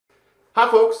Hi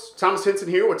folks, Thomas Henson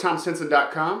here with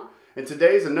thomashenson.com, and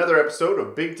today is another episode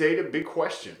of Big Data, Big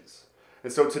Questions.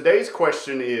 And so today's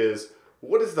question is,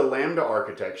 what is the Lambda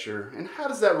architecture and how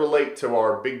does that relate to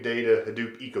our Big Data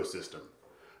Hadoop ecosystem?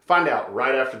 Find out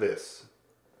right after this.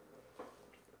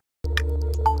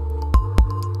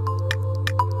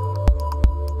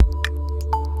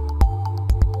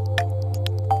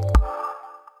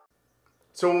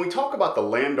 So when we talk about the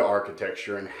Lambda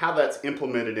architecture and how that's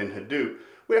implemented in Hadoop,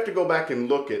 we have to go back and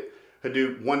look at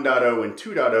Hadoop 1.0 and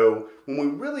 2.0 when we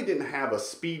really didn't have a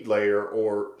speed layer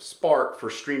or Spark for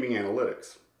streaming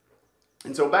analytics.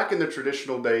 And so back in the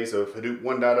traditional days of Hadoop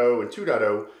 1.0 and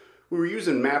 2.0, we were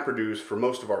using MapReduce for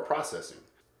most of our processing.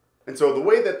 And so the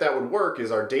way that that would work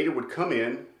is our data would come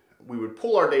in, we would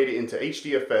pull our data into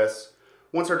HDFS.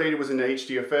 Once our data was in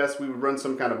HDFS, we would run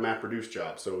some kind of MapReduce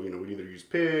job. So, we'd either use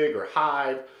Pig or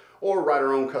Hive or write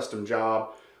our own custom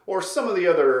job or some of the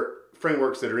other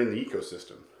frameworks that are in the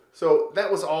ecosystem. So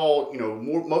that was all,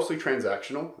 mostly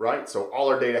transactional, right? So all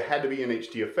our data had to be in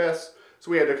HDFS. So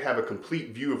we had to have a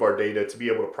complete view of our data to be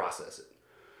able to process it.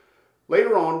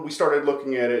 Later on, we started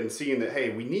looking at it and seeing that, hey,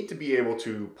 we need to be able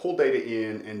to pull data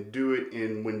in and do it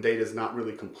in when data is not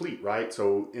really complete, right?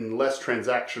 So in less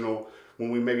transactional,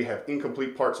 when we maybe have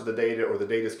incomplete parts of the data or the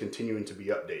data is continuing to be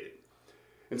updated.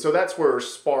 And so that's where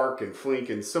Spark and Flink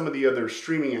and some of the other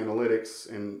streaming analytics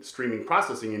and streaming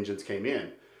processing engines came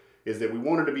in, is that we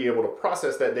wanted to be able to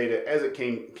process that data as it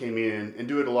came in and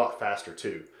do it a lot faster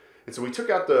too. And so we took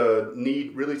out the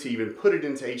need really to even put it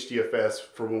into HDFS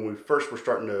for when we first were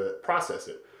starting to process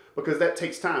it, because that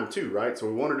takes time too, right? So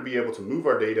we wanted to be able to move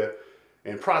our data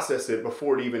and process it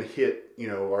before it even hit,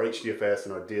 our HDFS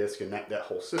and our disk and that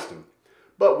whole system.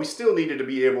 But we still needed to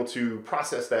be able to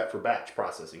process that for batch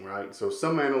processing, right? So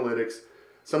some analytics,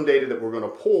 some data that we're going to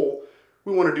pull,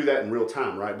 we want to do that in real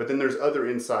time, right? But then there's other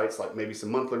insights like maybe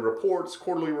some monthly reports,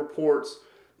 quarterly reports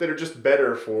that are just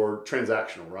better for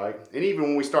transactional, right? And even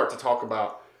when we start to talk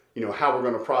about, how we're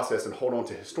going to process and hold on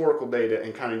to historical data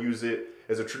and kind of use it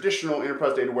as a traditional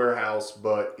enterprise data warehouse,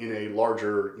 but in a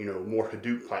larger, more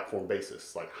Hadoop platform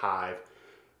basis like Hive,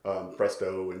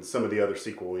 Presto, and some of the other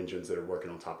SQL engines that are working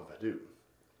on top of Hadoop.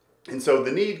 And so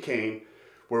the need came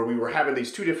where we were having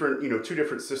these two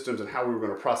different systems and how we were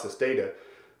going to process data.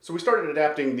 So we started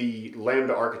adapting the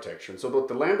Lambda architecture. And so what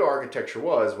the Lambda architecture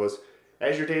was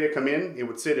as your data come in, it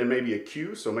would sit in maybe a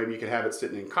queue. So maybe you could have it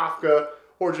sitting in Kafka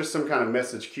or just some kind of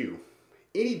message queue.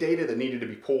 Any data that needed to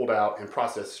be pulled out and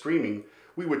processed streaming,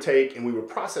 we would take and we would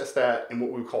process that in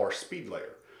what we would call our speed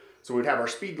layer. So we'd have our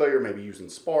speed layer maybe using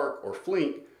Spark or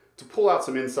Flink to pull out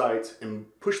some insights and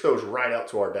push those right out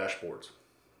to our dashboards.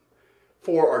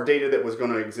 For our data that was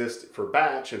going to exist for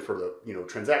batch and for the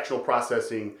transactional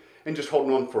processing and just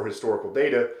holding on for historical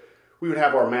data, we would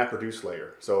have our MapReduce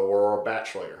layer, or our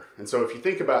batch layer. And so if you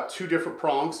think about two different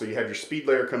prongs, so you have your speed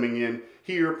layer coming in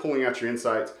here, pulling out your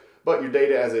insights, but your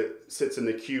data as it sits in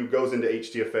the queue goes into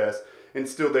HDFS and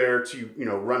still there to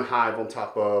run Hive on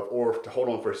top of, or to hold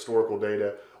on for historical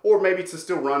data, or maybe to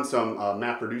still run some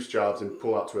MapReduce jobs and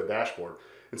pull out to a dashboard.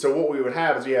 And so what we would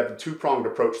have is you have the two-pronged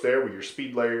approach there with your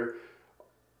speed layer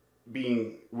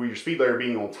being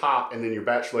on top and then your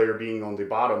batch layer being on the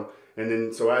bottom. And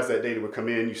then so as that data would come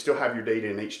in, you still have your data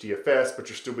in HDFS, but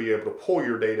you'll still be able to pull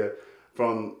your data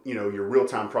from your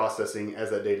real-time processing as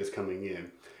that data is coming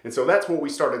in. And so that's what we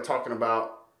started talking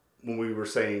about when we were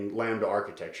saying Lambda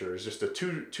architecture is just a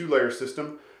two-layer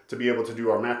system to be able to do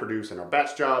our MapReduce and our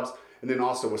batch jobs, and then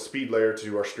also a speed layer to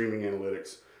do our streaming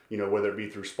analytics, whether it be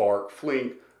through Spark,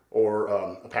 Flink, or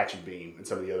Apache Beam and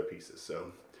some of the other pieces.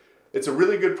 So it's a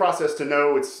really good process to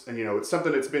know. It's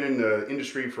something that's been in the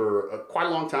industry for quite a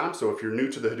long time. So if you're new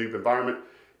to the Hadoop environment,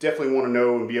 definitely want to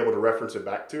know and be able to reference it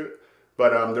back to it.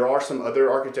 But there are some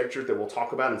other architectures that we'll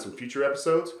talk about in some future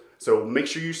episodes. So make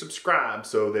sure you subscribe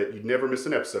so that you never miss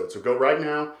an episode. So go right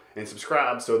now and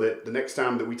subscribe so that the next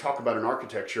time that we talk about an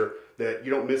architecture that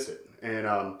you don't miss it. And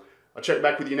I'll check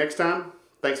back with you next time.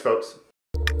 Thanks, folks.